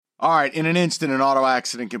All right, in an instant, an auto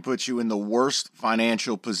accident can put you in the worst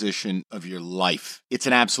financial position of your life. It's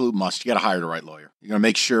an absolute must. You got to hire the right lawyer. You're going to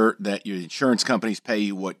make sure that your insurance companies pay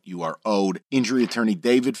you what you are owed. Injury attorney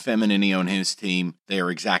David Feminini and his team, they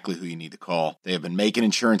are exactly who you need to call. They have been making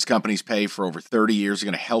insurance companies pay for over 30 years.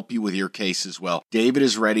 They're going to help you with your case as well. David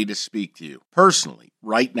is ready to speak to you personally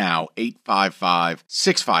right now.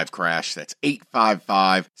 855-65-CRASH. That's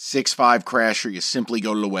 855-65-CRASH, or you simply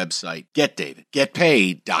go to the website,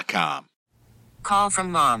 getdavidgetpaid.com. Call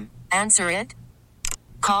from mom. Answer it.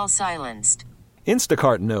 Call silenced.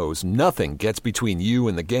 Instacart knows nothing gets between you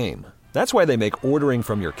and the game. That's why they make ordering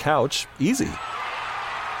from your couch easy.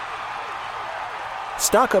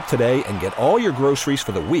 Stock up today and get all your groceries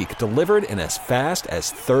for the week delivered in as fast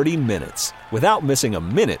as 30 minutes without missing a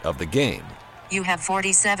minute of the game. You have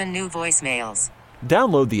 47 new voicemails.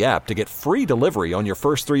 Download the app to get free delivery on your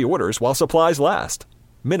first 3 orders while supplies last.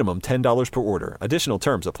 Minimum $10 per order. Additional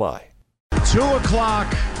terms apply. 2 o'clock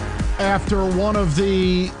after one of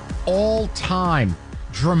the all-time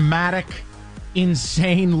dramatic,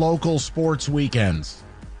 insane local sports weekends.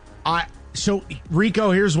 So,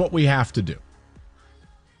 Rico, here's what we have to do.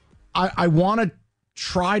 I want to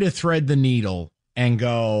try to thread the needle and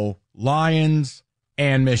go Lions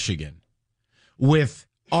and Michigan with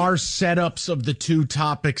our setups of the 2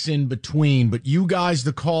 topics in between. But you guys,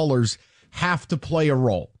 the callers, have to play a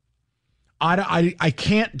role. I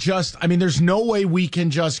can't just, there's no way we can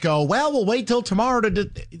just go, well, we'll wait till tomorrow to do.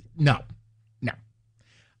 No.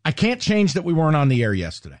 I can't change that we weren't on the air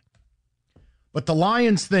yesterday. But the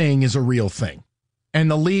Lions thing is a real thing. And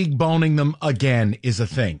the league boning them again is a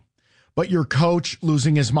thing. But your coach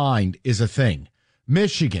losing his mind is a thing.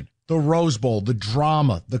 Michigan, the Rose Bowl, the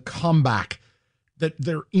drama, the comeback, that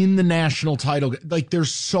they're in the national title. Like,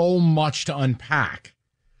 there's so much to unpack.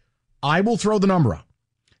 I will throw the number out.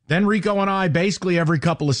 Then Rico and I, basically every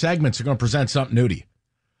couple of segments, are going to present something new to you.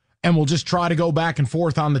 And we'll just try to go back and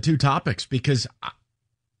forth on the 2 topics, because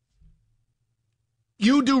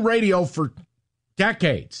you do radio for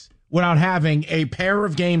decades without having a pair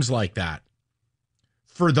of games like that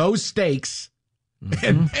for those stakes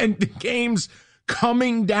and the games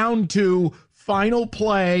coming down to final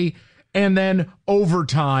play and then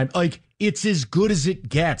overtime. Like, it's as good as it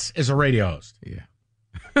gets as a radio host. Yeah.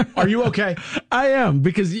 Are you okay? I am,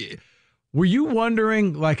 because were you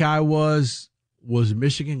wondering, like I was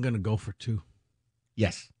Michigan going to go for 2?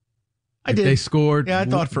 Yes. I did. They scored. Yeah, I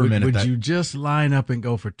thought for a minute. Would you just line up and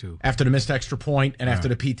go for 2? After the missed extra point and after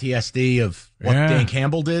the PTSD of what Dan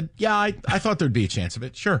Campbell did? Yeah, I thought there'd be a chance of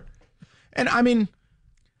it. Sure. And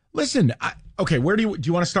listen, okay, where do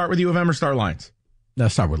you want to start with U of M or start Lions?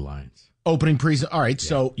 Let's start with Lions. Opening all right,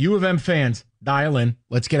 so U of M fans, dial in.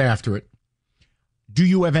 Let's get after it. Do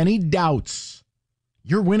you have any doubts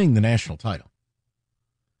you're winning the national title?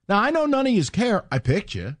 Now, I know none of you care. I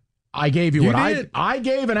picked you. I gave you what I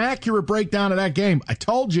gave an accurate breakdown of that game. I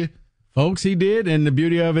told you. Folks, he did, and the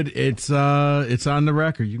beauty of it, it's on the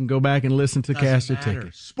record. You can go back and listen to Cast Your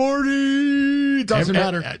Ticket. Sporty! Doesn't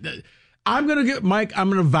matter. I'm going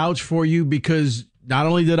to vouch for you, because not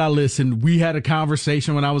only did I listen, we had a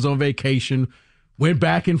conversation when I was on vacation, went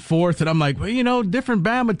back and forth, and I'm like, well, different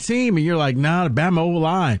Bama team. And you're like, nah, the Bama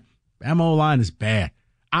O-line is bad.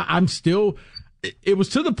 I'm still, it was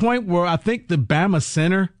to the point where I think the Bama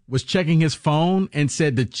center was checking his phone and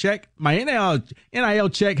said, my NIL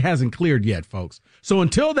check hasn't cleared yet, folks. So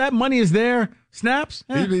until that money is there, snaps,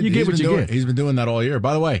 you get what you get. He's been doing that all year.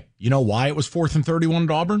 By the way, you know why it was 4th and 31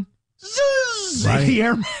 at Auburn? Zzz, right. He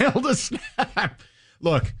airmailed a snap.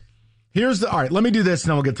 Look, all right, let me do this and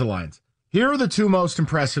then we'll get to the Lions. Here are the 2 most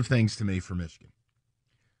impressive things to me for Michigan.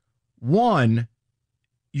 One,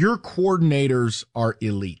 your coordinators are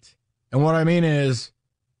elite. And what I mean is,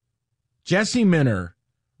 Jesse Minner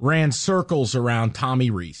ran circles around Tommy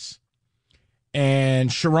Rees. And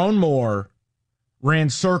Sharon Moore ran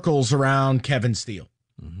circles around Kevin Steele.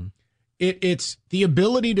 Mm-hmm. It's the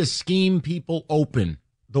ability to scheme people open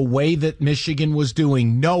the way that Michigan was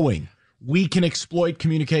doing, knowing we can exploit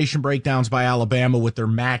communication breakdowns by Alabama with their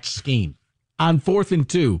match scheme. On 4th and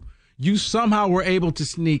 2, you somehow were able to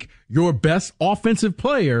sneak your best offensive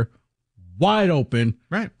player wide open,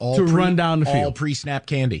 right, run down the field. All pre-snap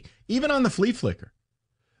candy. Even on the flea flicker,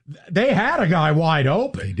 they had a guy wide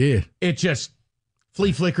open. They did. It just,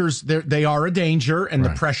 flea flickers, they are a danger, and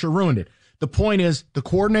the pressure ruined it. The point is, the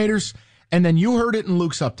coordinators, and then you heard it in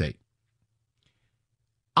Luke's update.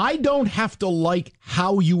 I don't have to like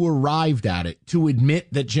how you arrived at it to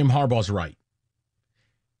admit that Jim Harbaugh's right.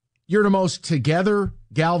 You're the most together,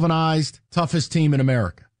 galvanized, toughest team in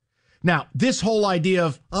America. Now, this whole idea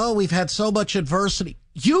of, we've had so much adversity.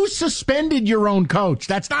 You suspended your own coach.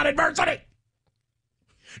 That's not adversity.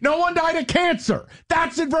 No one died of cancer.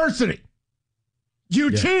 That's adversity.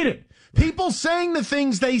 You cheated. People saying the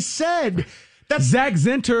things they said. That's Zach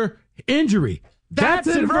Zinter injury. That's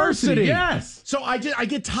adversity. Yes. So I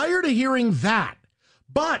get tired of hearing that.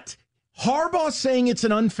 But Harbaugh saying it's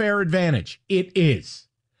an unfair advantage. It is.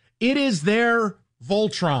 It is their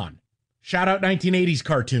Voltron. Shout out 1980s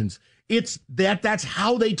cartoons. It's that's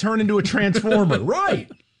how they turn into a transformer.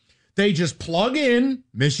 Right. They just plug in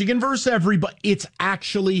Michigan versus everybody. It's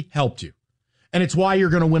actually helped you. And it's why you're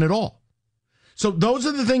going to win it all. So those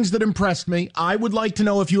are the things that impressed me. I would like to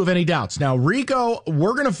know if you have any doubts. Now, Rico,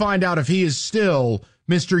 we're going to find out if he is still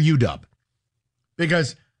Mr. UW.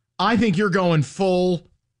 Because I think you're going full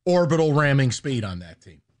orbital ramming speed on that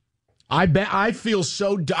team. I feel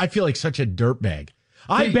like such a dirtbag.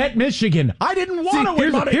 I bet Michigan. I didn't want to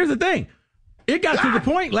win money. Here's the thing. It got to the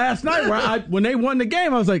point last night where when they won the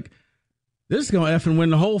game, I was like, this is going to effing win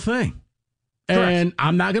the whole thing. Correct. And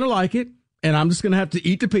I'm not going to like it. And I'm just going to have to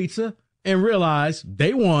eat the pizza and realize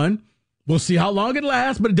they won. We'll see how long it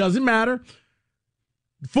lasts, but it doesn't matter.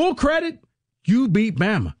 Full credit, you beat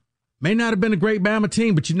Bama. May not have been a great Bama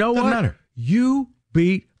team, but you know what? Doesn't matter. You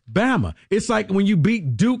beat Bama. It's like when you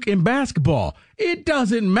beat Duke in basketball. It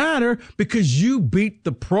doesn't matter because you beat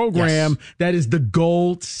the program that is the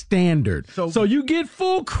gold standard. So you get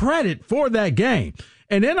full credit for that game.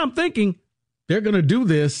 And then I'm thinking they're going to do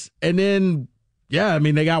this. And then,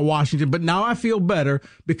 they got Washington. But now I feel better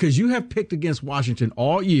because you have picked against Washington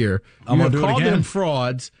all year. I'm going to do it called again. them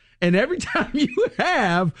frauds. And every time you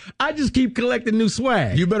have, I just keep collecting new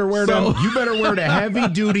swag. You better wear the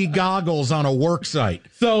heavy-duty goggles on a work site.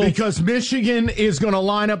 Because Michigan is going to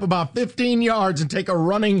line up about 15 yards and take a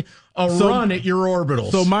run at your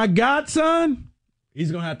orbitals. So my godson,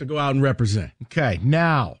 he's going to have to go out and represent. Okay,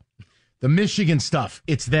 now, the Michigan stuff,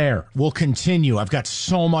 it's there. We'll continue. I've got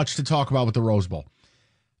so much to talk about with the Rose Bowl.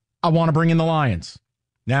 I want to bring in the Lions.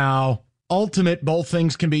 Now, ultimate both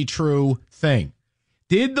things can be true thing.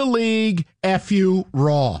 Did the league F you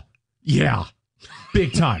raw? Yeah,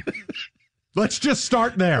 big time. Let's just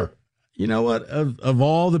start there. You know what? Of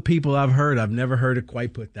all the people I've heard, I've never heard it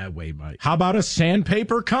quite put that way, Mike. How about a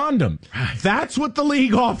sandpaper condom? Right. That's what the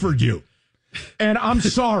league offered you. And I'm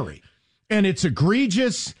sorry. And it's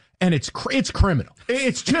egregious, and it's criminal.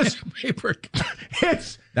 It's just...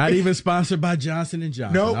 it's not even sponsored by Johnson &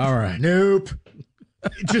 Johnson. Nope. All right. Nope.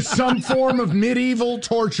 Just some form of medieval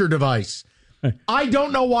torture device. I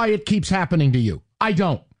don't know why it keeps happening to you. I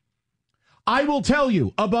don't. I will tell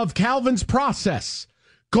you, above Calvin's process,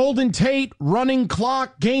 Golden Tate, running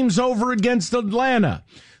clock, game's over against Atlanta,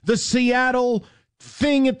 the Seattle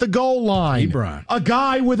thing at the goal line, Ebron. A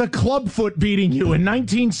guy with a clubfoot beating you in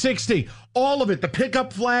 1960, all of it, the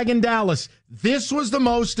pickup flag in Dallas. This was the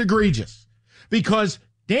most egregious because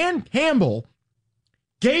Dan Campbell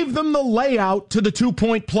gave them the layout to the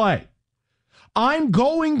 2-point play. I'm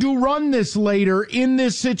going to run this later in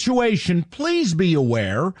this situation. Please be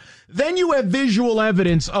aware. Then you have visual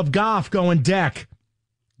evidence of Goff going, Deck,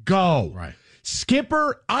 go. Right.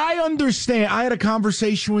 Skipper, I understand. I had a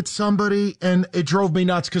conversation with somebody, and it drove me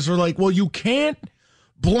nuts because they're like, well, you can't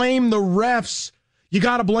blame the refs. You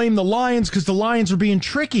got to blame the Lions because the Lions are being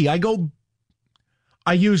tricky. I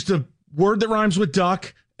used a word that rhymes with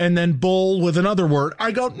duck and then bull with another word.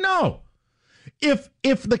 I go, no.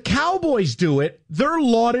 If the Cowboys do it, they're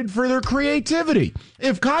lauded for their creativity.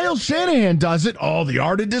 If Kyle Shanahan does it, the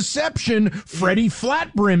art of deception. Freddie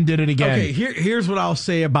Flatbrim did it again. Okay, here's what I'll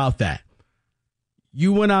say about that.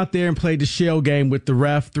 You went out there and played the shell game with the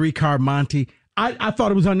ref, 3-card Monty. I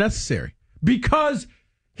thought it was unnecessary because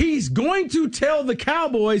he's going to tell the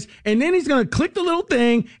Cowboys, and then he's going to click the little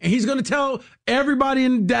thing, and he's going to tell everybody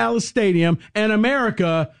in Dallas Stadium and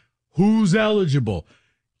America who's eligible.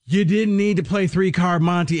 You didn't need to play 3-card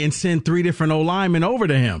Monty and send 3 different O-linemen over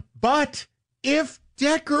to him. But if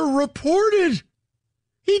Decker reported,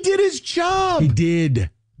 he did his job. He did.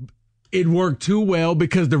 It worked too well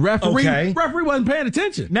because the referee wasn't paying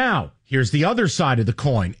attention. Now, here's the other side of the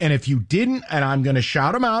coin. And if you didn't, and I'm going to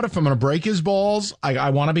shout him out if I'm going to break his balls, I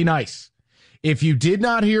want to be nice. If you did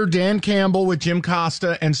not hear Dan Campbell with Jim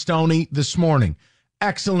Costa and Stoney this morning,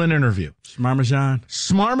 excellent interview.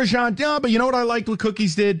 Smarmajan. Yeah, but you know what I liked what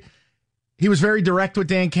Cookies did? He was very direct with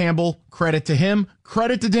Dan Campbell. Credit to him.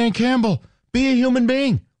 Credit to Dan Campbell. Be a human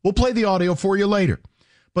being. We'll play the audio for you later.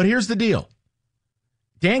 But here's the deal.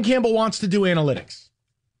 Dan Campbell wants to do analytics.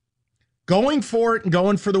 Going for it and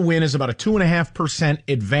going for the win is about a 2.5%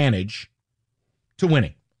 advantage to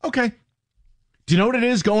winning. Okay. Do you know what it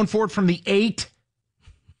is going for it from the 8?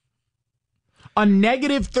 A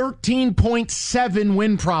negative 13.7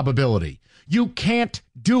 win probability. You can't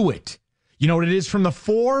do it. You know what it is from the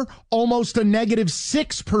 4? Almost a negative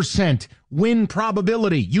 6% win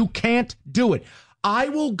probability. You can't do it. I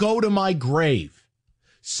will go to my grave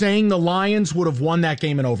saying the Lions would have won that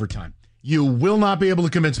game in overtime. You will not be able to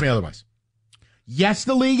convince me otherwise. Yes,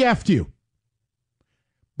 the league effed you.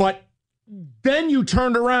 But then you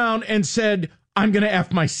turned around and said, I'm going to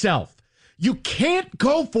F myself. You can't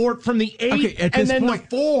go for it from the 8 and then the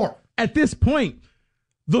 4. At this point,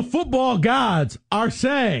 the football gods are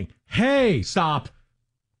saying, hey, stop.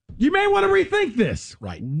 You may want to rethink this.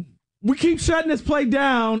 Right. We keep shutting this play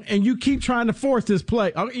down, and you keep trying to force this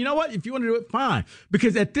play. You know what? If you want to do it, fine.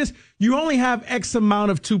 Because at this, you only have X amount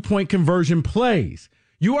of 2-point conversion plays.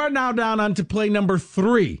 You are now down onto play number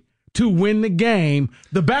 3 to win the game.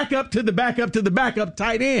 The backup to the backup to the backup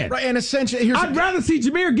tight end. Right, and essentially, I'd rather see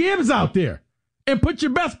Jahmyr Gibbs out there and put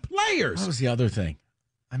your best players. What was the other thing?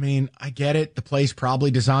 I mean, I get it. The play's probably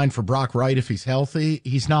designed for Brock Wright if he's healthy.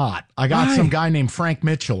 He's not. I got some guy named Frank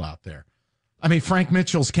Mitchell out there. I mean, Frank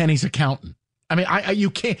Mitchell's Kenny's accountant. I mean,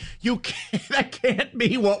 you can't, that can't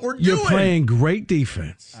be what we're doing. You're playing great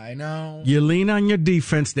defense. I know. You lean on your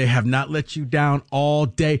defense. They have not let you down all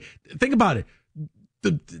day. Think about it.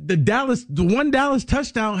 The one Dallas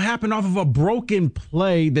touchdown happened off of a broken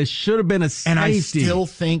play that should have been a safety. And I still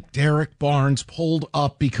think Derek Barnes pulled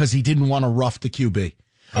up because he didn't want to rough the QB.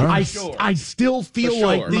 I still feel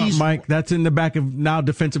like these... Mike, that's in the back of now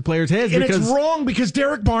defensive players' heads. And it's wrong because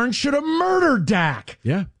Derek Barnes should have murdered Dak.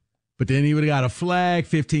 Yeah. But then he would have got a flag,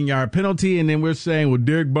 15-yard penalty, and then we're saying, well,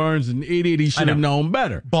 Derek Barnes is an idiot. He should have known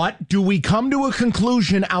better. But do we come to a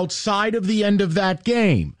conclusion outside of the end of that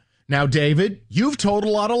game? Now, David, you've told a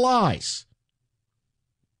lot of lies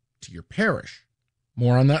to your parish.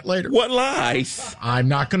 More on that later. What lies? I'm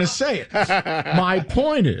not going to say it. My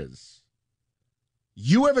point is,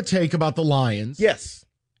 you have a take about the Lions. Yes.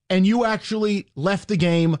 And you actually left the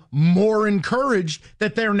game more encouraged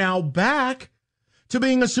that they're now back to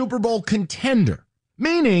being a Super Bowl contender.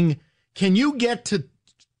 Meaning, can you get to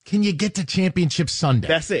Championship Sunday?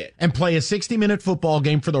 That's it. And play a 60-minute football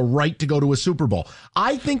game for the right to go to a Super Bowl?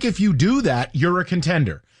 I think if you do that, you're a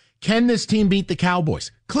contender. Can this team beat the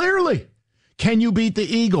Cowboys? Clearly. Can you beat the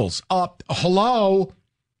Eagles? Hello?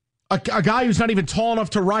 A guy who's not even tall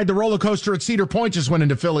enough to ride the roller coaster at Cedar Point just went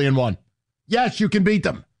into Philly and won. Yes, you can beat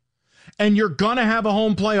them. And you're going to have a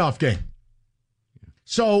home playoff game.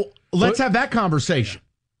 So let's have that conversation.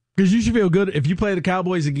 Because you should feel good. If you play the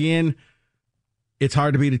Cowboys again, it's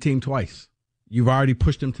hard to beat a team twice. You've already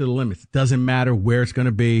pushed them to the limits. It doesn't matter where it's going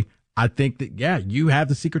to be. I think that, you have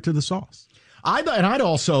the secret to the sauce. I'd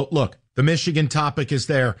also, look, the Michigan topic is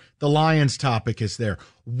there. The Lions topic is there.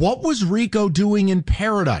 What was Rico doing in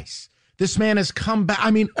paradise? This man has come back.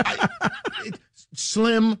 I mean,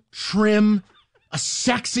 slim, trim, a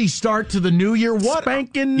sexy start to the new year. What?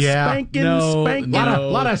 Spanking. A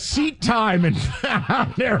lot of seat time in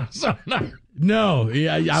Arizona. No.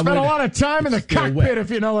 I spent a lot of time in the cockpit,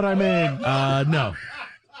 if you know what I mean. No.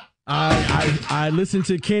 I listened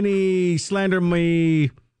to Kenny slander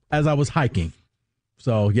me as I was hiking.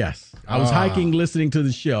 So, yes, I was hiking, listening to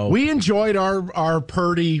the show. We enjoyed our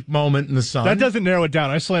Purdy moment in the sun. That doesn't narrow it down.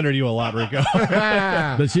 I slandered you a lot, Rico. But,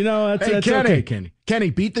 that's Kenny, okay, Kenny. Kenny,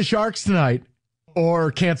 beat the Sharks tonight or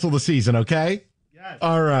cancel the season, okay? Yes.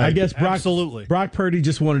 All right. I guess Absolutely. Brock Purdy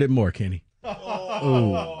just wanted it more, Kenny.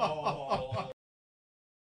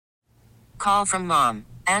 Call from mom.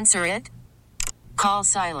 Answer it. Call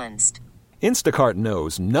silenced. Instacart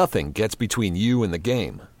knows nothing gets between you and the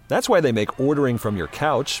game. That's why they make ordering from your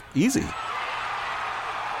couch easy.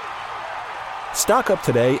 Stock up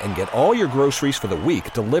today and get all your groceries for the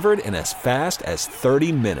week delivered in as fast as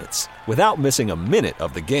 30 minutes without missing a minute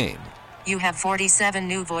of the game. You have 47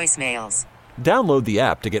 new voicemails. Download the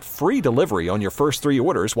app to get free delivery on your first 3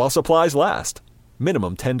 orders while supplies last.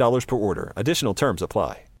 Minimum $10 per order. Additional terms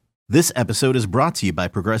apply. This episode is brought to you by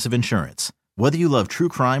Progressive Insurance. Whether you love true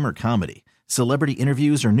crime or comedy, celebrity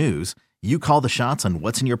interviews or news, you call the shots on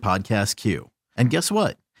what's in your podcast queue. And guess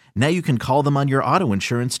what? Now you can call them on your auto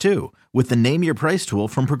insurance too with the Name Your Price tool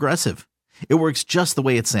from Progressive. It works just the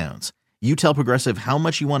way it sounds. You tell Progressive how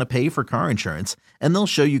much you want to pay for car insurance, and they'll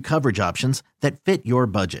show you coverage options that fit your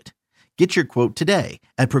budget. Get your quote today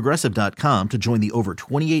at Progressive.com to join the over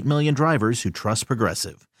 28 million drivers who trust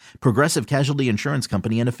Progressive. Progressive Casualty Insurance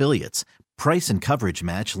Company and Affiliates. Price and coverage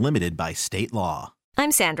match limited by state law.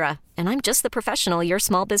 I'm Sandra, and I'm just the professional your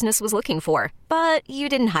small business was looking for. But you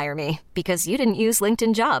didn't hire me because you didn't use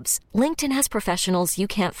LinkedIn Jobs. LinkedIn has professionals you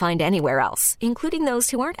can't find anywhere else, including those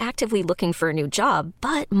who aren't actively looking for a new job,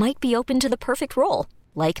 but might be open to the perfect role,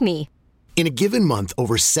 like me. In a given month,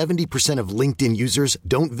 over 70% of LinkedIn users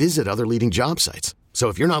don't visit other leading job sites. So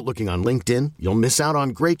if you're not looking on LinkedIn, you'll miss out on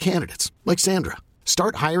great candidates like Sandra.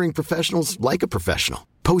 Start hiring professionals like a professional.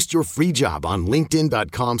 Post your free job on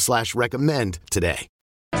linkedin.com/recommend today.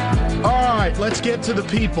 All right, let's get to the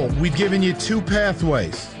people. We've given you two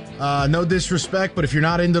pathways. No disrespect, but if you're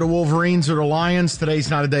not into the Wolverines or the Lions, today's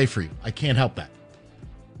not a day for you. I can't help that.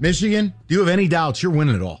 Michigan, do you have any doubts? You're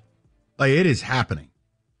winning it all. Like, it is happening.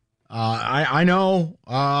 I know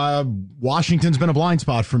Washington's been a blind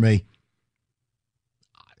spot for me.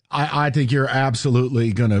 I think you're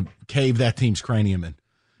absolutely going to cave that team's cranium in.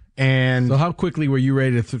 And so how quickly were you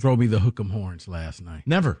ready to throw me the hook'em horns last night?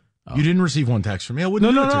 Never. Oh. You didn't receive one text from me. I No.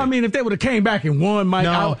 wouldn't. I mean, if they would have came back and won, Mike,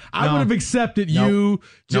 I would have accepted you.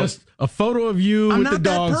 Just a photo of you with the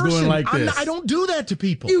dogs going like this. I don't do that to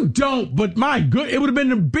people. You don't, but my good, it would have been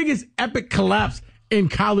the biggest epic collapse in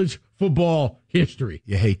college football history.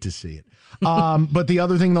 You hate to see it. But the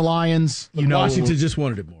other thing, the Lions, Washington just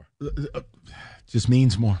wanted it more. Just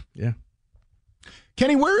means more. Yeah.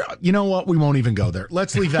 Kenny, you know what? We won't even go there.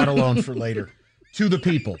 Let's leave that alone for later. To the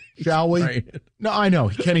people, shall we? Right. No, I know.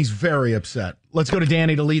 Kenny's very upset. Let's go to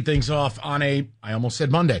Danny to lead things off on I almost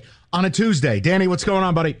said Monday, on a Tuesday. Danny, what's going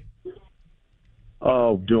on, buddy?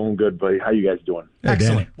 Oh, doing good, buddy. How you guys doing? Hey,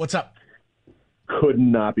 excellent. Danny. What's up? Could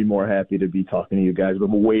not be more happy to be talking to you guys. I've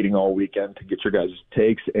been waiting all weekend to get your guys'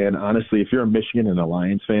 takes. And honestly, if you're a Michigan and a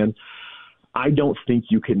Lions fan, I don't think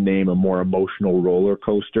you can name a more emotional roller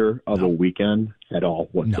coaster of a weekend at all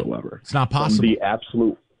whatsoever. No, it's not possible.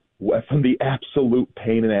 From the absolute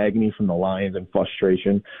pain and agony from the Lions and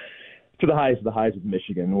frustration to the highs of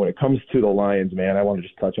Michigan. When it comes to the Lions, man, I want to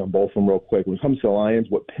just touch on both of them real quick. When it comes to the Lions,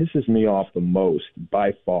 what pisses me off the most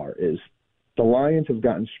by far is the Lions have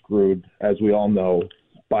gotten screwed, as we all know,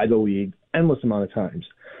 by the league endless amount of times.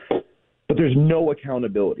 But there's no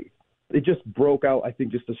accountability. It just broke out, I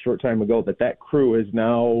think, just a short time ago that crew is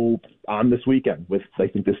now on this weekend with, I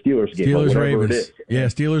think, the Steelers game. Steelers-Ravens. It is. Yeah,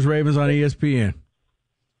 Steelers-Ravens on ESPN.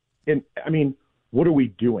 And, I mean, what are we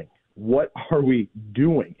doing? What are we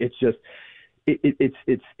doing? It's just it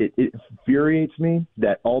infuriates me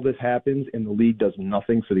that all this happens and the league does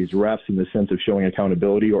nothing for these refs in the sense of showing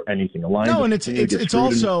accountability or anything. No, and it's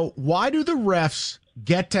also, why do the refs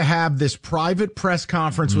get to have this private press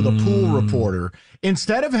conference with a pool reporter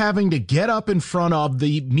instead of having to get up in front of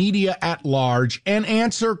the media at large and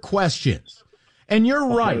answer questions? And you're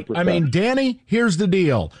right. 100%. I mean, Danny, here's the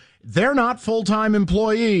deal. They're not full-time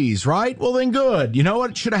employees, right? Well, then good. You know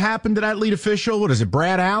what should have happened to that lead official? What is it,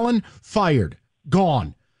 Brad Allen? Fired.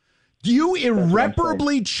 Gone. You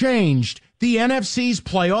irreparably changed the NFC's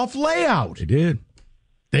playoff layout.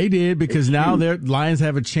 They did because now their Lions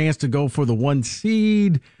have a chance to go for the 1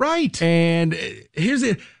 seed. Right. And here's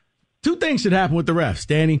it. Two things should happen with the refs,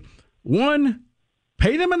 Danny. One,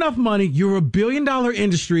 pay them enough money. You're a $1 billion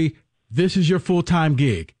industry. This is your full-time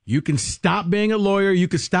gig. You can stop being a lawyer. You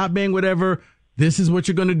can stop being whatever. This is what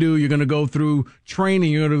you're going to do. You're going to go through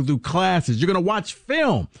training. You're going to do classes. You're going to watch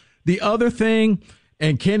film. The other thing,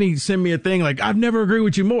 and Kenny sent me a thing like, I've never agreed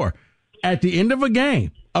with you more. At the end of a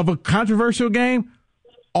game, of a controversial game,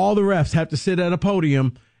 all the refs have to sit at a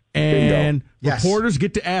podium and reporters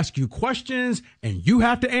get to ask you questions and you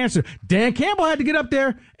have to answer. Dan Campbell had to get up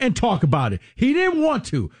there and talk about it. He didn't want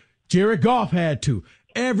to. Jared Goff had to.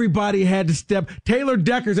 Everybody had to step. Taylor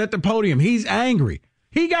Decker's at the podium. He's angry.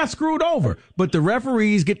 He got screwed over. But the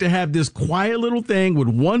referees get to have this quiet little thing with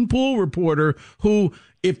one pool reporter who,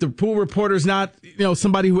 if the pool reporter's not,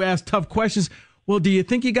 somebody who asks tough questions, well, do you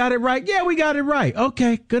think you got it right? Yeah, we got it right.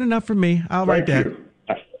 Okay, good enough for me. I'll write that.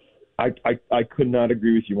 I could not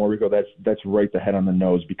agree with you more, Rico. That's right the head on the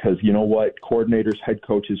nose, because you know what? Coordinators, head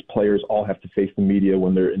coaches, players all have to face the media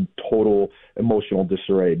when they're in total emotional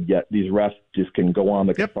disarray. Yet these refs just can go on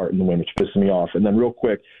like a fart in the wind, which pisses me off. And then real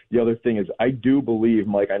quick, the other thing is I do believe,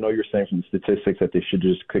 Mike, I know you're saying from the statistics that they should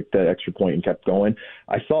just kick that extra point and kept going.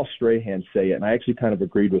 I saw Strahan say it, and I actually kind of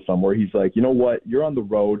agreed with him, where he's like, you know what? You're on the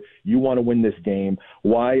road. You want to win this game.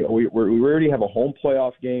 Why? We already have a home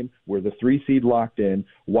playoff game. We're the 3 seed locked in.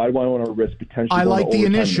 Why do I want to risk potentially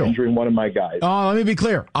injuring one of my guys? Let me be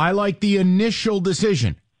clear. I like the initial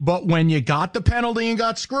decision. But when you got the penalty and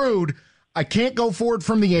got screwed, I can't go for it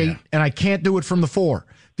from the 8, and I can't do it from the 4.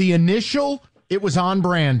 The initial, it was on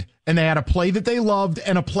brand, and they had a play that they loved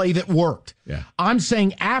and a play that worked. Yeah. I'm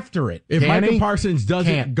saying after it, if Micah Parsons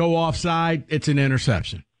doesn't go offside, it's an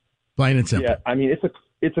interception. Plain and simple. Yeah, I mean,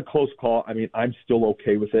 it's a close call. I mean, I'm still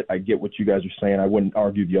okay with it. I get what you guys are saying. I wouldn't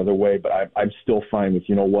argue the other way, but I'm still fine with,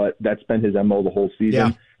 you know what, that's been his MO the whole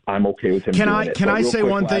season. Yeah. I'm okay with him. Can I say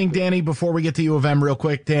one thing, Danny, before we get to U of M real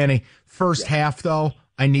quick, Danny? First half, though,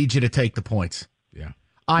 I need you to take the points. Yeah.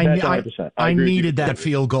 I needed that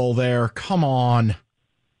field goal there. Come on.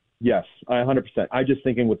 Yes, 100%. I'm just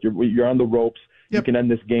thinking you're on the ropes. Yep. You can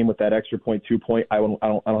end this game with that extra point, 2 point. I don't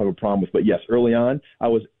have a problem with. But yes, early on, I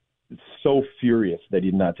was so furious that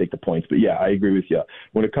he did not take the points. But yeah, I agree with you.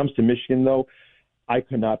 When it comes to Michigan, though, I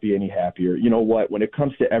could not be any happier. You know what? When it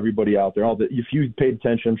comes to everybody out there, if you paid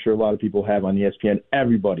attention, I'm sure a lot of people have on ESPN,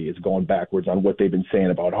 everybody is going backwards on what they've been saying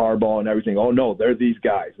about Harbaugh and everything. Oh, no, they're these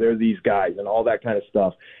guys, and all that kind of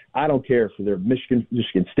stuff. I don't care if they're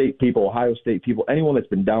Michigan State people, Ohio State people, anyone that's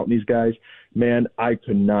been doubting these guys, man, I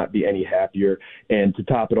could not be any happier. And to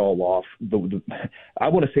top it all off, I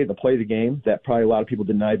want to say the play of the game that probably a lot of people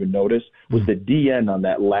did not even notice was the DN on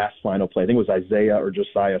that last final play. I think it was Isaiah or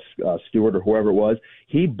Josiah Stewart or whoever it was.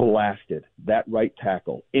 He blasted that right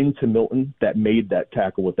tackle into Milton that made that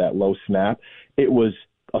tackle with that low snap. It was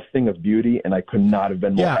a thing of beauty, and I could not have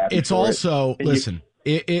been more happy. Yeah, it's also, listen,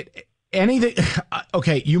 anything.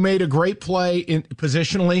 Okay, you made a great play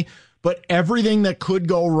positionally, but everything that could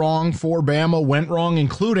go wrong for Bama went wrong,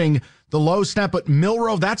 including the low snap. But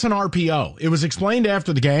Milroe, that's an RPO. It was explained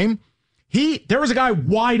after the game. There was a guy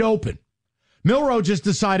wide open. Milroe just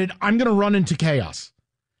decided, I'm going to run into chaos.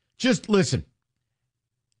 Just listen.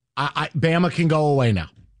 Bama can go away now.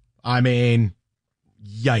 I mean,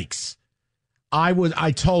 yikes.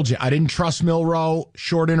 I told you, I didn't trust Milroe,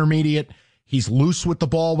 short intermediate. He's loose with the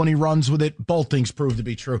ball when he runs with it. Both things prove to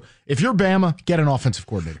be true. If you're Bama, get an offensive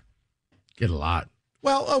coordinator. Get a lot.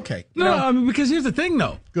 Well, okay. I mean, because here's the thing,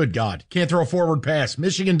 though. Good God. Can't throw a forward pass.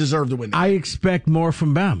 Michigan deserved to win. I expect more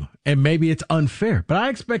from Bama, and maybe it's unfair, but I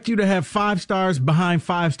expect you to have 5 stars behind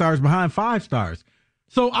 5 stars behind 5 stars.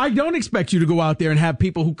 So I don't expect you to go out there and have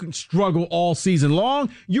people who can struggle all season long.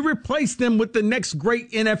 You replace them with the next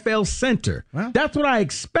great NFL center. Well, that's what I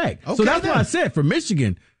expect. Okay, so that's what I said for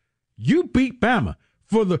Michigan. You beat Bama.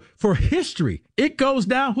 For history, it goes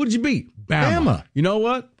down. Who did you beat? Bama. You know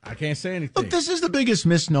what? I can't say anything. Look, this is the biggest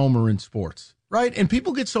misnomer in sports, right? And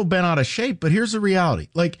people get so bent out of shape, but here's the reality.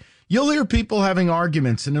 Like, you'll hear people having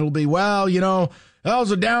arguments, and it'll be, well, that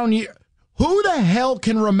was a down year. Who the hell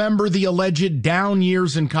can remember the alleged down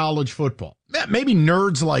years in college football? Maybe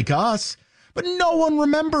nerds like us, but no one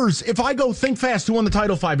remembers. If I go think fast, who won the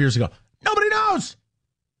title 5 years ago? Nobody knows.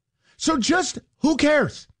 So just, who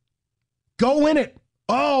cares? Go in it.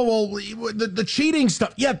 Oh, well, the cheating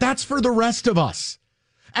stuff. Yeah, that's for the rest of us.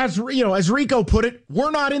 As Rico put it,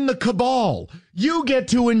 we're not in the cabal. You get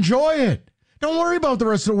to enjoy it. Don't worry about what the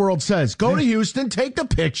rest of the world says. Go to Houston, take the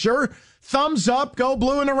picture, thumbs up, go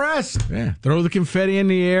blue and the rest. Yeah, throw the confetti in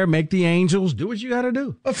the air, make the angels, do what you got to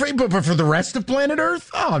do. But for the rest of planet Earth?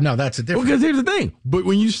 Oh, no, that's a different. Well, because here's the thing. But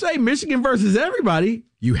when you say Michigan versus everybody,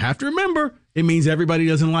 you have to remember it means everybody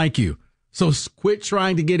doesn't like you. So quit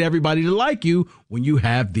trying to get everybody to like you when you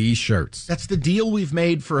have these shirts. That's the deal we've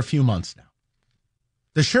made for a few months now.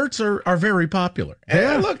 The shirts are very popular.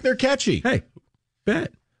 Yeah. And look, they're catchy. Hey,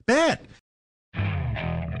 bet.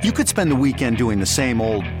 You could spend the weekend doing the same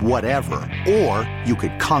old whatever, or you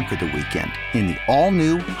could conquer the weekend in the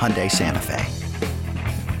all-new Hyundai Santa Fe.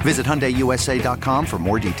 Visit HyundaiUSA.com for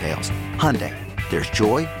more details. Hyundai, there's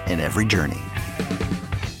joy in every journey.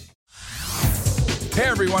 Hey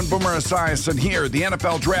everyone, Boomer Esiason here. The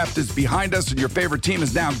NFL Draft is behind us and your favorite team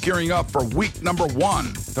is now gearing up for week number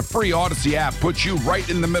 1. The free Odyssey app puts you right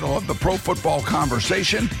in the middle of the pro football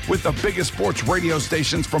conversation with the biggest sports radio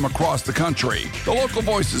stations from across the country. The local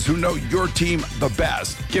voices who know your team the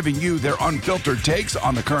best, giving you their unfiltered takes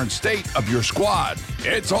on the current state of your squad.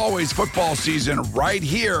 It's always football season right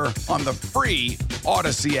here on the free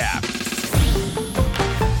Odyssey app.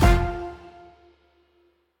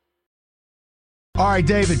 All right,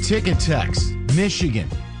 David, ticket text. Michigan.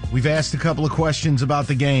 We've asked a couple of questions about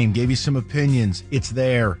the game, gave you some opinions. It's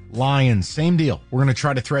there. Lions, same deal. We're going to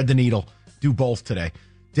try to thread the needle, do both today.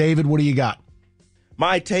 David, what do you got?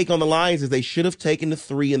 My take on the Lions is they should have taken the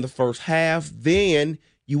 3 in the first half. Then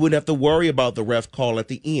you wouldn't have to worry about the ref call at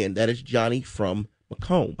the end. That is Johnny from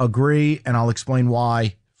Macomb. Agree, and I'll explain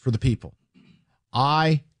why for the people.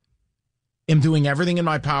 I am doing everything in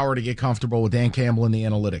my power to get comfortable with Dan Campbell and the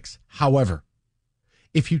analytics. However,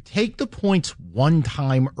 if you take the points one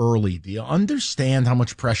time early, do you understand how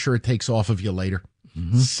much pressure it takes off of you later?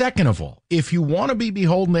 Mm-hmm. Second of all, if you want to be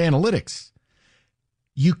beholden to analytics,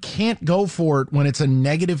 you can't go for it when it's a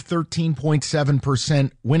negative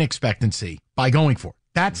 13.7% win expectancy by going for it.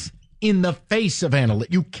 That's in the face of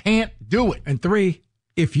analytics. You can't do it. And 3,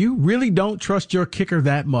 if you really don't trust your kicker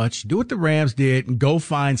that much, do what the Rams did and go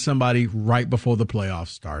find somebody right before the playoffs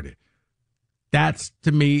started. That's,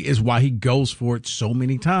 to me, is why he goes for it so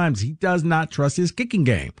many times. He does not trust his kicking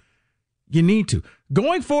game. You need to.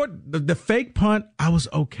 Going forward, the fake punt, I was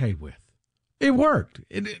okay with. It worked.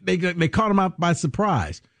 They caught him out by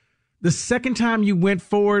surprise. The second time you went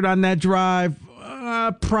forward on that drive,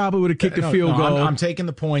 probably would have kicked a field goal. I'm taking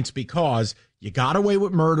the points because you got away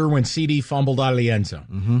with murder when CD fumbled out of the end zone.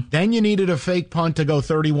 Mm-hmm. Then you needed a fake punt to go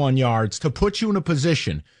 31 yards to put you in a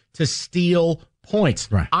position to steal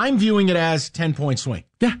points. Right. I'm viewing it as 10-point swing.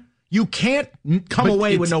 Yeah. You can't come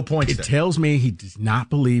away with no points. It tells me he does not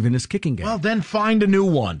believe in his kicking game. Well, then find a new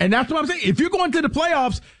one. And that's what I'm saying. If you're going to the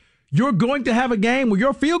playoffs, you're going to have a game where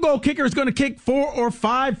your field goal kicker is going to kick 4 or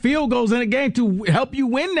 5 field goals in a game to help you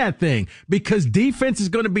win that thing, because defense is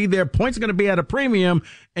going to be there, points are going to be at a premium,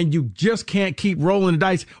 and you just can't keep rolling the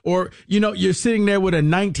dice. Or, you're sitting there with a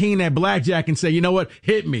 19 at blackjack and say, you know what,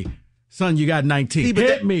 hit me. Son, you got 19.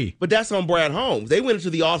 Hit me. But that's on Brad Holmes. They went into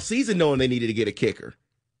the offseason knowing they needed to get a kicker.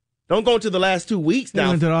 Don't go into the last 2 weeks now. They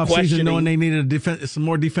went into the offseason knowing they needed some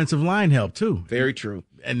more defensive line help, too. Very true.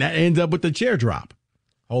 And that ends up with the chair drop.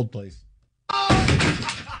 Hold, please.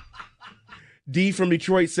 D from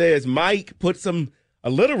Detroit says, Mike, put a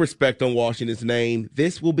little respect on Washington's name.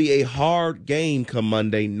 This will be a hard game come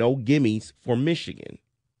Monday. No gimmies for Michigan.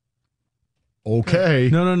 Okay.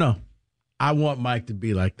 No. I want Mike to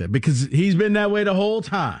be like that because he's been that way the whole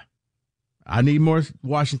time. I need more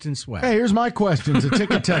Washington swag. Hey, here's my question to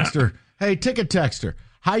Ticket Texter. Hey, Ticket Texter,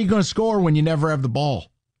 how are you going to score when you never have the ball?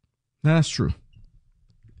 That's true.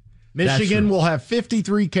 Michigan will have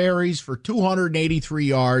 53 carries for 283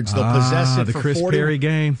 yards. They'll possess it the for Chris Perry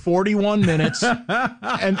game. 41 minutes,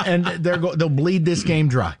 and they'll bleed this game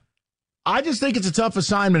dry. I just think it's a tough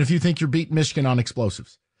assignment if you think you're beating Michigan on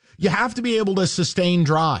explosives. You have to be able to sustain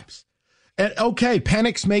drives. And, okay,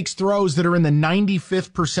 Penix makes throws that are in the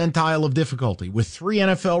 95th percentile of difficulty with 3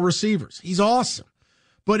 NFL receivers. He's awesome.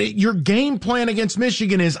 But your game plan against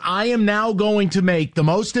Michigan is I am now going to make the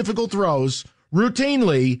most difficult throws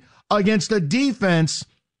routinely against a defense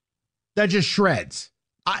that just shreds.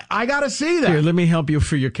 I got to see that. Here, let me help you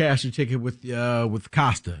for your cashier ticket with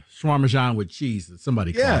Costa. Schwarmajan with cheese.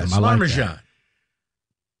 Somebody called him. Schwarmajan.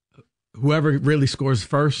 Like whoever really scores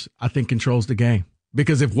first, I think, controls the game.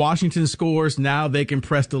 Because if Washington scores, now they can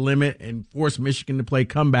press the limit and force Michigan to play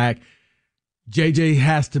comeback. JJ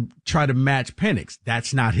has to try to match Penix.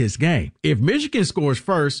 That's not his game. If Michigan scores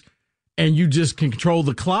first and you just can control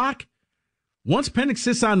the clock, once Penix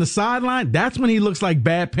sits on the sideline, that's when he looks like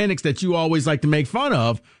bad Penix that you always like to make fun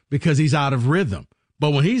of because he's out of rhythm.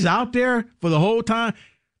 But when he's out there for the whole time,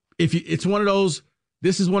 this is one of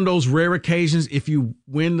those rare occasions. If you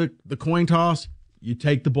win the coin toss, you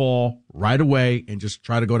take the ball right away and just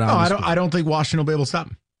try to go down. No, I don't think Washington will be able to stop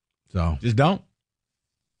him. So just don't.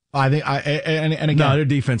 I think and again, no, their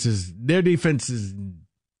defense is.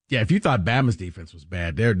 Yeah, if you thought Bama's defense was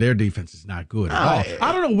bad, their defense is not good at all.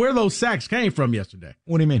 I don't know where those sacks came from yesterday.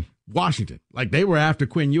 What do you mean? Washington. Like, they were after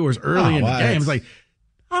Quinn Ewers early in the game. It's like,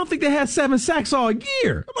 I don't think they had 7 sacks all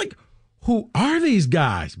year. I'm like, who are these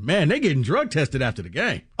guys? Man, they getting drug tested after the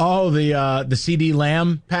game. Oh, the CD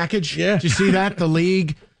Lamb package? Yeah. Did you see that? The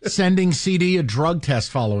league sending CD a drug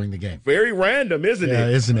test following the game. Very random, isn't it? Yeah,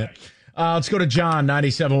 isn't it? Let's go to John,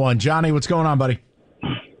 97.1. Johnny, what's going on, buddy?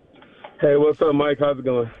 Hey, what's up, Mike? How's it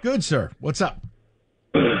going? Good, sir. What's up?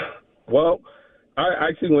 Well, I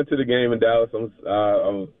actually went to the game in Dallas.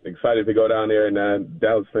 I'm excited to go down there, and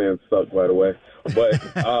Dallas fans suck, by the way.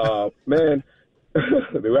 But, man,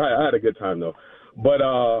 I had a good time, though. But,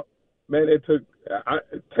 man,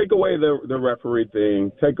 take away the referee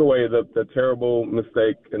thing, take away the terrible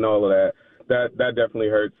mistake and all of that. That definitely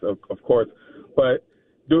hurts, of course. But,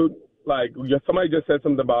 dude, like, somebody just said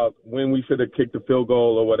something about when we should have kicked the field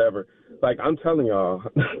goal or whatever. Like, I'm telling y'all,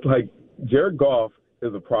 like, Jared Goff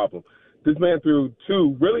is a problem. This man threw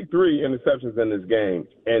 3 interceptions in this game,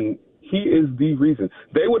 and he is the reason.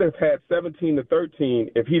 They would have had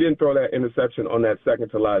 17-13 if he didn't throw that interception on that second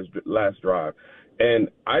to last drive. And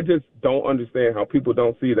I just don't understand how people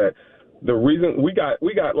don't see that. The reason we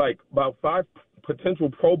got like about 5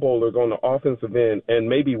 potential Pro Bowlers on the offensive end and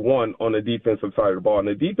maybe 1 on the defensive side of the ball. And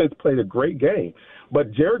the defense played a great game.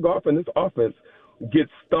 But Jared Goff and this offense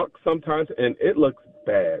gets stuck sometimes, and it looks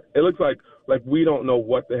bad. It looks like we don't know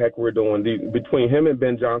what the heck we're doing. Between him and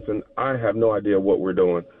Ben Johnson, I have no idea what we're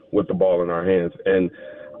doing with the ball in our hands. And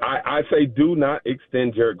I say do not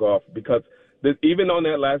extend Jared Goff because even on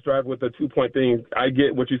that last drive with the 2-point thing, I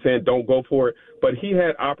get what you're saying, don't go for it. But he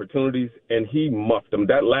had opportunities, and he muffed them.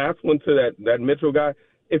 That last one to that Mitchell guy,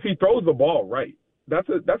 if he throws the ball right, that's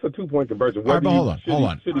a 2-point conversion. All right, but hold on.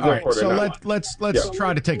 All right, so let's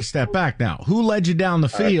try to take a step back now. Who led you down the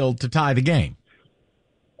field to tie the game?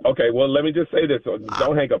 Okay, Okay, well, let me just say this.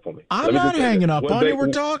 Don't hang up on me. I'm not hanging up on you.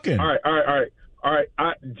 We're talking. All right.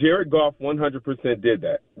 Jared Goff 100% did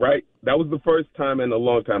that, right? That was the first time in a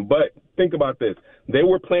long time. But think about this. They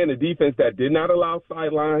were playing a defense that did not allow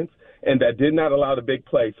sidelines and that did not allow the big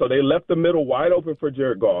play. So they left the middle wide open for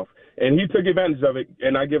Jared Goff, and he took advantage of it,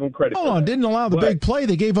 and I give him credit. Hold on, didn't allow the big play.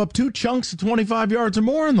 They gave up 2 chunks of 25 yards or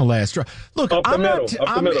more in the last drive. Look, I'm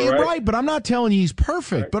right? But I'm not telling you he's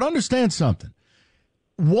perfect. Right. But understand something.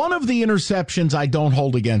 One of the interceptions I don't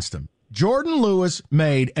hold against him. Jordan Lewis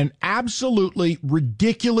made an absolutely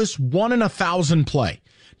ridiculous 1 in 1,000 play.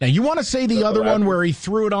 Now, you want to say the other one where he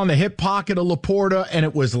threw it on the hip pocket of Laporta and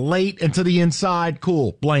it was late and to the inside?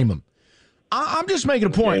 Cool. Blame him. I'm just making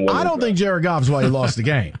a point. I don't think Jared Goff's why he lost the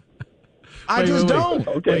game. I just don't.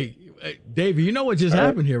 Okay. Wait, David, you know what just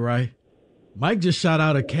happened here, right? Mike just shot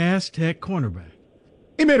out a Cass Tech cornerback.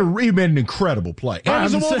 He made an incredible play. And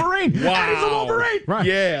he's a Wolverine. Wow. And he's a Wolverine. Right.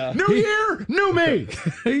 Yeah. New year, new me.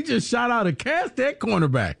 He just shot out a Cass Tech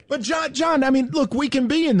cornerback. But, John, I mean, look, we can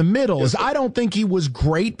be in the middle. I don't think he was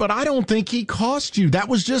great, but I don't think he cost you. That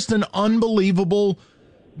was just an unbelievable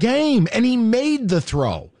game, and he made the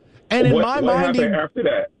throw. And in my mind, after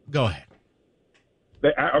that? Go ahead.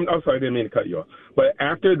 I'm sorry, I didn't mean to cut you off. But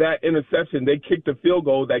after that interception, they kicked a field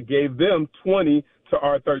goal that gave them 20 to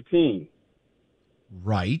our 13.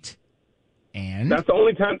 Right. And that's the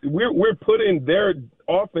only time we're putting their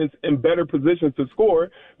offense in better positions to score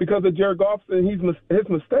because of Jared Goff and his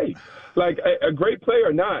mistake. Like a great play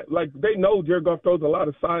or not, like they know Jared Goff throws a lot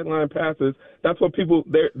of sideline passes. That's what people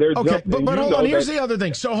they're okay. Jumping. But hold on. Here's the other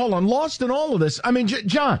thing. So hold on. Lost in all of this. I mean,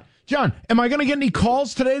 John, am I going to get any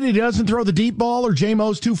calls today that he doesn't throw the deep ball or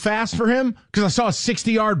J-Mo's too fast for him? Because I saw a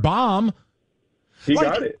 60-yard bomb. He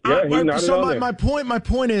got it. Yeah, he nodded so on my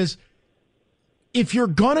point is, if you're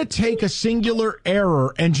going to take a singular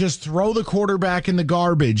error and just throw the quarterback in the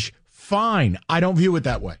garbage, fine. I don't view it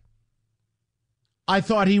that way. I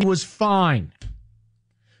thought he was fine.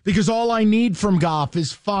 Because all I need from Goff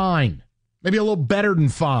is fine. Maybe a little better than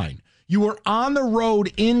fine. You were on the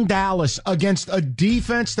road in Dallas against a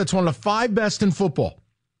defense that's one of the 5 best in football.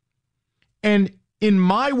 And in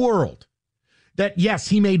my world, that yes,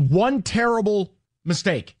 he made one terrible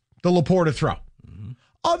mistake, the Laporta throw. Mm-hmm.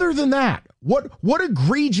 Other than that, what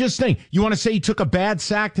egregious thing? You want to say he took a bad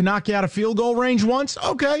sack to knock you out of field goal range once?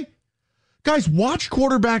 Okay. Guys, watch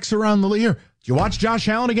quarterbacks around the league. Did you watch Josh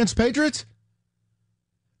Allen against Patriots?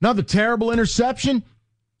 Another terrible interception.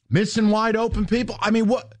 Missing wide open people. I mean,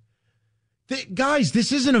 what? Guys,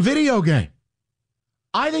 this isn't a video game.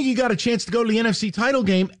 I think you got a chance to go to the NFC title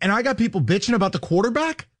game, and I got people bitching about the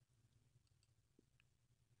quarterback?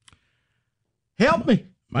 Help me.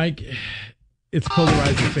 Mike, it's a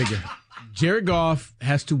polarizing figure. Jared Goff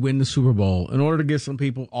has to win the Super Bowl in order to get some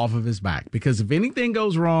people off of his back. Because if anything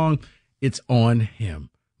goes wrong, it's on him.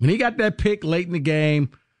 When he got that pick late in the game,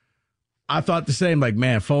 I thought the same, like,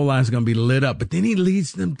 man, phone line's going to be lit up. But then he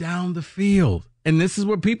leads them down the field. And this is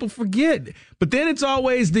what people forget. But then it's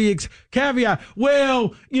always the caveat.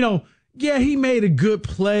 Well, yeah, he made a good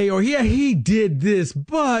play, or yeah, he did this.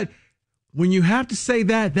 But when you have to say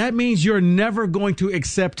that, that means you're never going to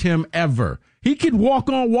accept him ever. He could walk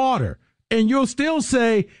on water, and you'll still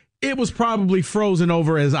say it was probably frozen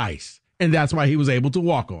over as ice. And that's why he was able to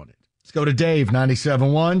walk on it. Let's go to Dave,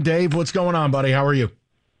 97.1. Dave, what's going on, buddy? How are you?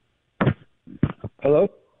 Hello?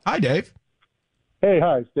 Hi, Dave. Hey,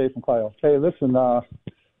 hi, it's Dave from Clio. Hey, listen,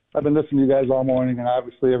 I've been listening to you guys all morning, and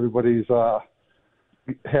obviously everybody's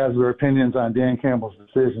has their opinions on Dan Campbell's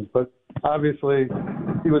decisions, but obviously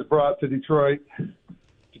he was brought to Detroit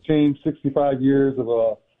to change 65 years of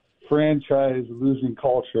a franchise losing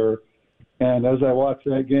culture, and as I watched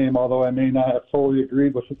that game, although I may not have fully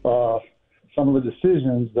agreed with some of the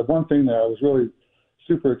decisions, the one thing that I was really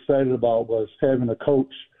super excited about was having a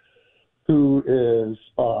coach who is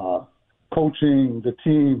coaching the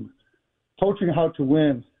team, coaching how to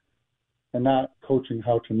win and not coaching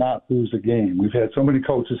how to not lose a game. We've had so many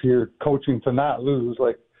coaches here coaching to not lose,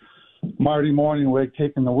 like Marty Morningweg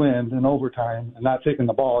taking the win in overtime and not taking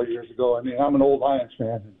the ball years ago. I mean, I'm an old Lions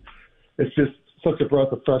fan. And it's just such a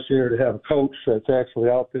breath of fresh air to have a coach that's actually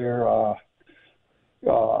out there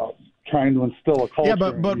trying to instill a culture. Yeah,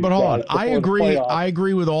 but hold on. I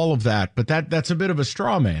agree with all of that, but that's a bit of a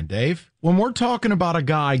straw man, Dave. When we're talking about a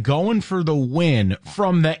guy going for the win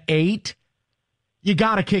from the 8, you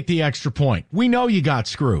got to kick the extra point. We know you got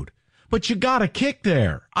screwed, but you got to kick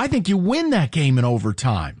there. I think you win that game in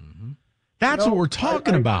overtime. Mm-hmm. That's what we're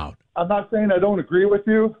talking about. I'm not saying I don't agree with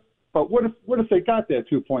you, But what if they got that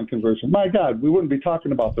 2-point conversion? My God, we wouldn't be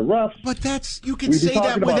talking about the refs. But you can say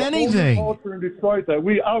that with anything. Culture in Detroit that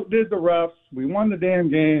we outdid the refs, we won the damn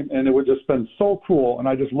game, and it would just been so cool. And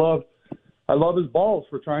I love his balls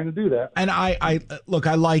for trying to do that. And I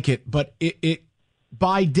like it, but it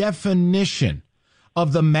by definition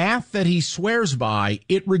of the math that he swears by,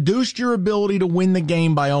 it reduced your ability to win the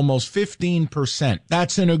game by almost 15%.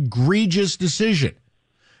 That's an egregious decision.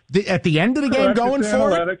 At the end of the game, going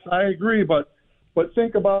forward, I agree, but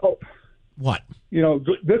think about what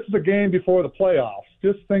this is a game before the playoffs.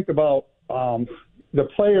 Just think about the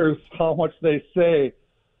players, how much they say,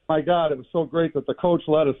 "My God, it was so great that the coach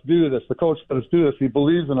let us do this. The coach let us do this. He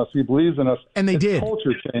believes in us. He believes in us." And they did.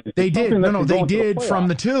 Culture change. They did. No, they did from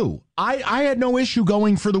the two. I had no issue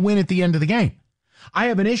going for the win at the end of the game. I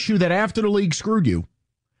have an issue that after the league screwed you,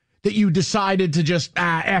 that you decided to just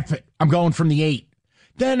F it. I'm going from the 8.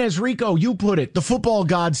 Then, as Rico, you put it, the football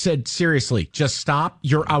god said, seriously, just stop.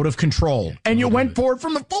 You're out of control. And you went for it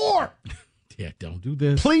from the 4. Yeah, don't do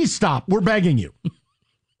this. Please stop. We're begging you.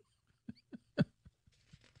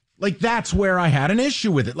 That's where I had an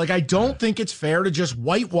issue with it. I don't think it's fair to just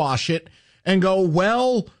whitewash it and go,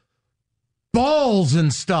 well, balls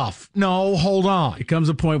and stuff. No, hold on. It comes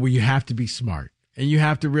a point where you have to be smart. And you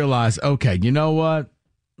have to realize, okay, you know what?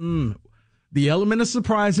 The element of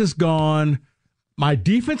surprise is gone. My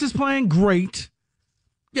defense is playing great.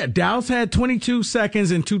 Yeah, Dallas had 22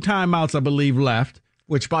 seconds and 2 timeouts, I believe, left.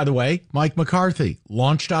 Which, by the way, Mike McCarthy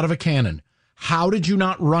launched out of a cannon. How did you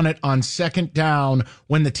not run it on second down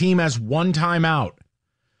when the team has 1 timeout?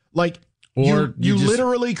 You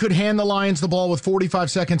literally could hand the Lions the ball with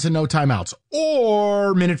 45 seconds and no timeouts.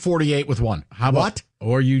 Or minute 48 with 1. How about? What?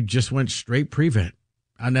 Or you just went straight prevent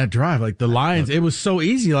on that drive. The Lions, it was so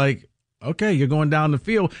easy. Okay, you're going down the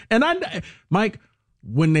field. And Mike,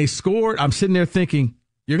 when they scored, I'm sitting there thinking,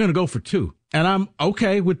 you're going to go for 2. And I'm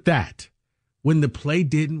okay with that. When the play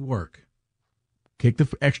didn't work, kick the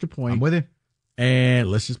extra point. I'm with you. And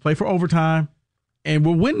let's just play for overtime. And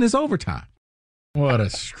we're winning this overtime. What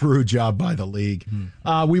a screw job by the league.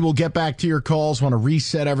 We will get back to your calls. Want to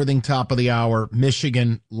reset everything top of the hour.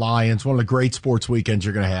 Michigan, Lions, one of the great sports weekends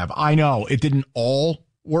you're going to have. I know it didn't all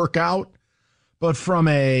work out, but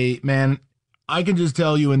I can just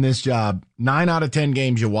tell you in this job, 9 out of 10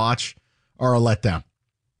 games you watch are a letdown.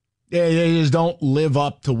 They just don't live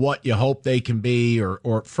up to what you hope they can be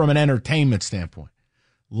or from an entertainment standpoint.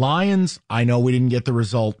 Lions, I know we didn't get the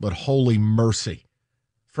result, but holy mercy.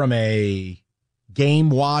 From a game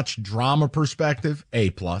watch drama perspective,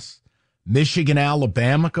 A+.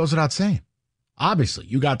 Michigan-Alabama goes without saying. Obviously,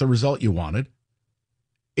 you got the result you wanted.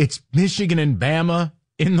 It's Michigan and Bama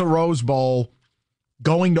in the Rose Bowl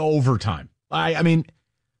going to overtime. I mean,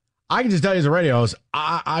 I can just tell you as a radio host,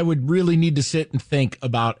 I would really need to sit and think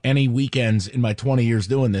about any weekends in my 20 years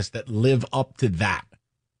doing this that live up to that.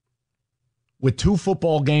 With 2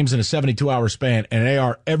 football games in a 72-hour span, and they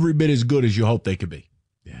are every bit as good as you hope they could be.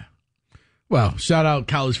 Yeah. Well, shout out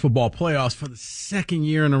college football playoffs for the 2nd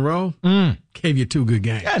year in a row. Gave you 2 good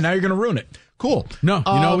games. Yeah, now you're going to ruin it. Cool. No,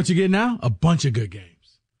 you know what you get now? A bunch of good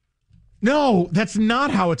games. No, that's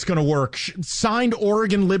not how it's going to work. Signed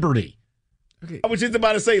Oregon Liberty. Okay. I was just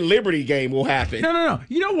about to say Liberty game will happen. No.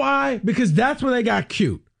 You know why? Because that's where they got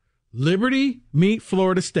cute. Liberty meet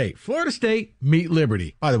Florida State. Florida State meet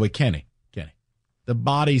Liberty. By the way, Kenny, the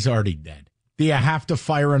body's already dead. Do you have to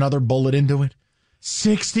fire another bullet into it?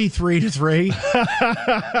 63-3.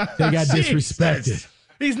 They got disrespected.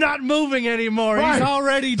 He's not moving anymore. Right. He's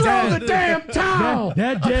already Throw dead. the damn towel.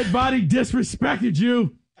 That dead body disrespected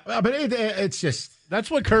you. But it's just...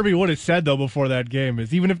 That's what Kirby would have said, though, before that game,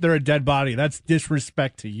 is even if they're a dead body, that's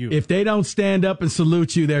disrespect to you. If they don't stand up and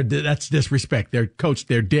salute you, that's disrespect. They're coach,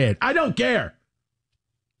 they're dead. I don't care.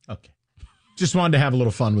 Okay. Just wanted to have a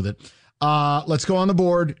little fun with it. Let's go on the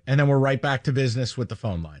board, and then we're right back to business with the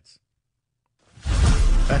phone lines.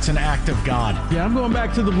 That's an act of God. Yeah, I'm going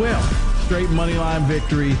back to the well. Straight money line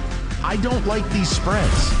victory. I don't like these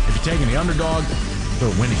spreads. If you're taking the underdog,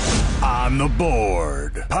 they're winning. On the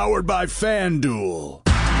board. Powered by FanDuel.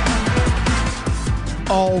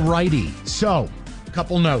 All righty. So, a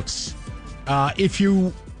couple notes. If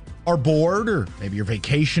you are bored or maybe your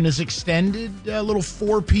vacation is extended, a little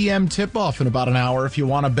 4 p.m. tip-off in about an hour if you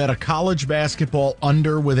want to bet a college basketball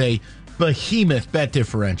under with a behemoth bet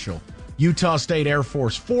differential. Utah State Air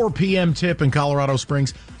Force, 4 p.m. tip in Colorado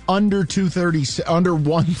Springs, under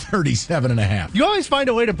 137.5. You always find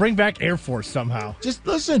a way to bring back Air Force somehow. Just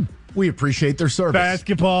listen. We appreciate their service.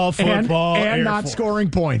 Basketball, football, and not Force.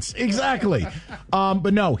 Scoring points. Exactly.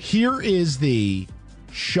 But no, here is the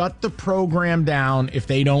shut the program down if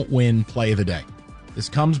they don't win play of the day. This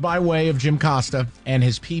comes by way of Jim Costa and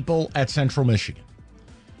his people at Central Michigan.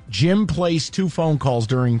 Jim placed 2 phone calls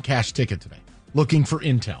during Cash Ticket today, looking for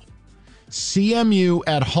intel. CMU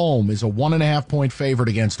at home is a 1.5-point favorite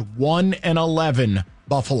against 1-11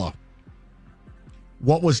 Buffalo.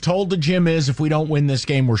 What was told to Jim is, if we don't win this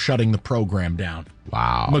game, we're shutting the program down.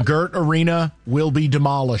 Wow. McGirt Arena will be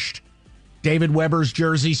demolished. David Weber's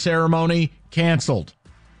jersey ceremony canceled.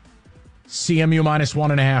 CMU minus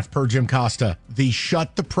 1.5 per Jim Costa. The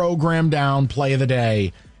shut the program down play of the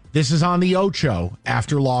day. This is on the Ocho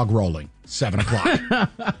after log rolling, 7 o'clock.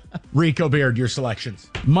 Rico Beard, your selections.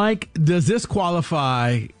 Mike, does this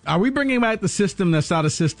qualify? Are we bringing back the system that's not a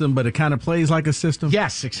system, but it kind of plays like a system?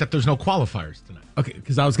 Yes, except there's no qualifiers tonight. Okay,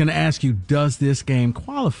 because I was going to ask you, does this game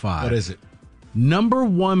qualify? What is it? Number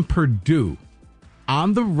 1 Purdue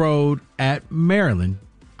on the road at Maryland.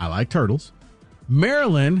 I like turtles.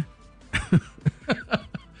 Maryland.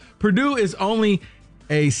 Purdue is only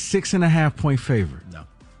a 6.5-point favorite. No.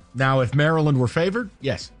 Now, if Maryland were favored,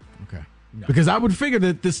 yes. Okay. No. Because I would figure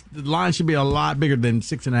that the line should be a lot bigger than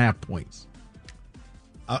 6.5 points.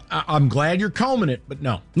 I'm glad you're combing it, but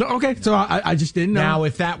no. No, okay. So I just didn't know. Now,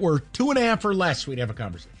 if that were 2.5 or less, we'd have a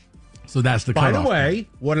conversation. So that's the By cutoff. the way,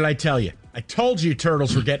 what did I tell you? I told you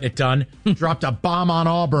Turtles were getting it done. Dropped a bomb on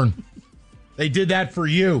Auburn. They did that for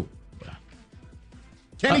you.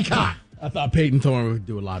 Kenny Cott. I thought Peyton Thorne would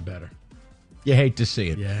do a lot better. You hate to see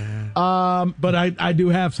it. Yeah. But I do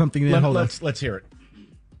have something there. Let's hear it.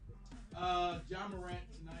 Ja Morant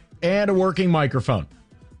tonight. And a working microphone.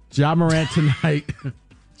 Ja Morant tonight.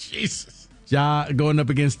 Jesus. Ja going up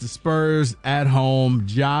against the Spurs at home.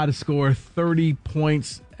 Ja to score 30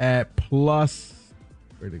 points at plus,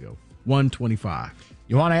 where'd it go? 125.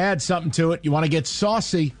 You want to add something to it? You want to get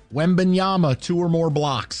saucy? Wembanyama, 2 or more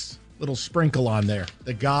blocks. Little sprinkle on there.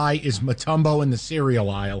 The guy is Mutombo in the cereal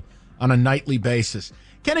aisle on a nightly basis.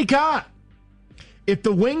 Kenny Cott, if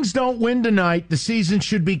the Wings don't win tonight, the season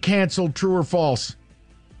should be canceled, true or false?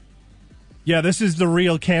 Yeah, this is the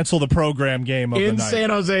real cancel the program game of the night. In San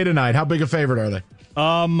Jose tonight. How big a favorite are they?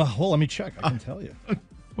 Well, let me check. I can tell you.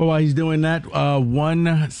 Well, while he's doing that,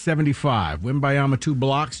 175. Wembanyama 2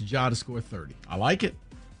 blocks, Ja to score 30. I like it.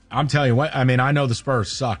 I'm telling you what, I mean, I know the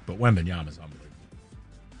Spurs suck, but Wembanyama's unbelievable.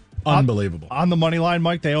 Unbelievable. On the money line,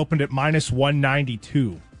 Mike, they opened at minus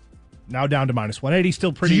 192. Now down to minus 180.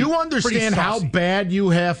 Still pretty. Do you understand how bad you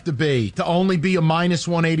have to be to only be a minus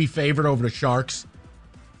 180 favorite over the Sharks?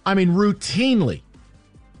 I mean, routinely.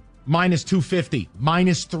 Minus 250,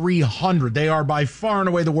 minus 300. They are by far and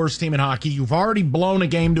away the worst team in hockey. You've already blown a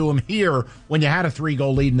game to them here when you had a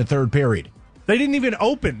 3-goal lead in the third period. They didn't even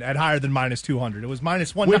open at higher than minus 200. It was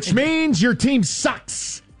minus 190. Which means your team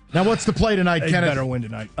sucks. Now, what's the play tonight, Kenneth? They better win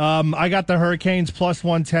tonight. I got the Hurricanes plus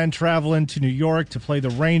 110 traveling to New York to play the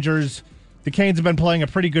Rangers. The Canes have been playing a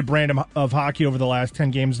pretty good brand of hockey over the last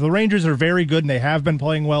 10 games. The Rangers are very good, and they have been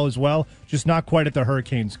playing well as well, just not quite at the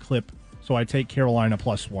Hurricanes clip. So I take Carolina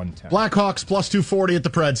plus 110. Blackhawks plus 240 at the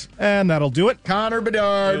Preds. And that'll do it. Connor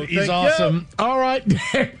Bedard. He's awesome. All right.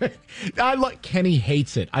 Kenny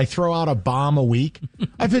hates it. I throw out a bomb a week.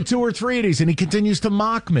 I've hit 2 or 3 of these, and he continues to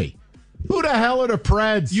mock me. Who the hell are the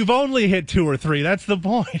Preds? You've only hit 2 or 3. That's the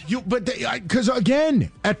point. Because,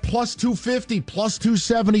 again, at plus 250, plus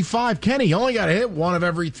 275, Kenny, you only got to hit 1 of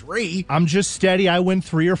every 3. I'm just steady. I win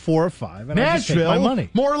 3 or 4 or 5. And Nashville, I just take my money.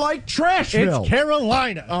 More like Trashville. It's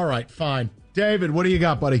Carolina. All right, fine. David, what do you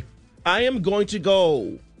got, buddy? I am going to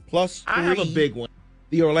go plus 3. I have a big one.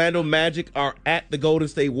 The Orlando Magic are at the Golden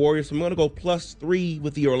State Warriors, so I'm going to go plus 3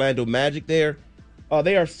 with the Orlando Magic there.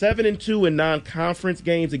 They are 7-2 in non-conference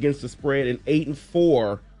games against the spread and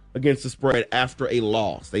 8-4 against the spread after a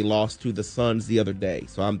loss. They lost to the Suns the other day.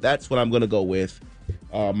 So that's what I'm going to go with.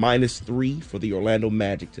 Minus 3 for the Orlando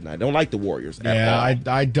Magic tonight. I don't like the Warriors at all.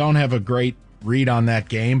 I don't have a great read on that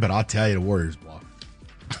game, but I'll tell you the Warriors block.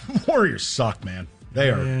 Warriors suck, man.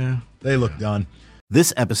 They look done.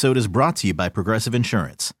 This episode is brought to you by Progressive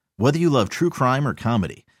Insurance. Whether you love true crime or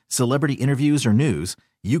comedy, celebrity interviews or news,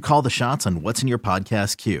 you call the shots on what's in your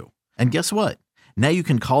podcast queue. And guess what? Now you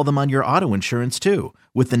can call them on your auto insurance too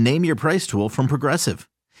with the Name Your Price tool from Progressive.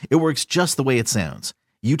 It works just the way it sounds.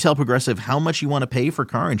 You tell Progressive how much you want to pay for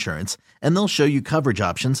car insurance, and they'll show you coverage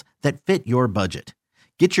options that fit your budget.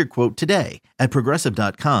 Get your quote today at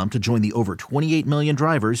Progressive.com to join the over 28 million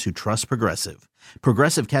drivers who trust Progressive.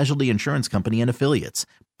 Progressive Casualty Insurance Company and Affiliates.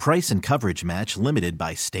 Price and coverage match limited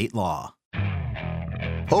by state law.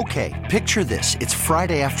 Okay, picture this. It's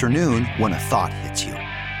Friday afternoon when a thought hits you.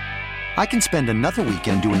 I can spend another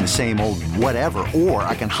weekend doing the same old whatever, or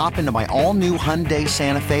I can hop into my all-new Hyundai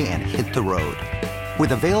Santa Fe and hit the road.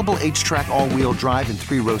 With available H-Track all-wheel drive and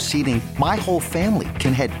 3-row seating, my whole family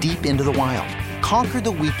can head deep into the wild. Conquer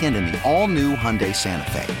the weekend in the all-new Hyundai Santa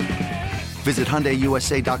Fe. Visit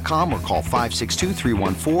HyundaiUSA.com or call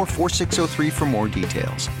 562-314-4603 for more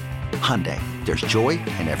details. Hyundai, there's joy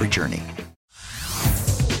in every journey.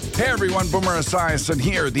 Hey everyone, Boomer Esiason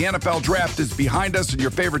here. The NFL Draft is behind us and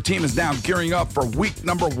your favorite team is now gearing up for week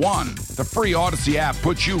number 1. The free Odyssey app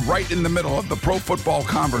puts you right in the middle of the pro football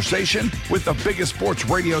conversation with the biggest sports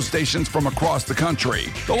radio stations from across the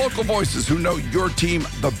country. The local voices who know your team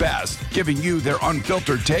the best, giving you their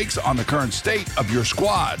unfiltered takes on the current state of your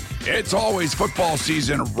squad. It's always football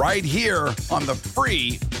season right here on the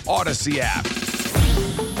free Odyssey app.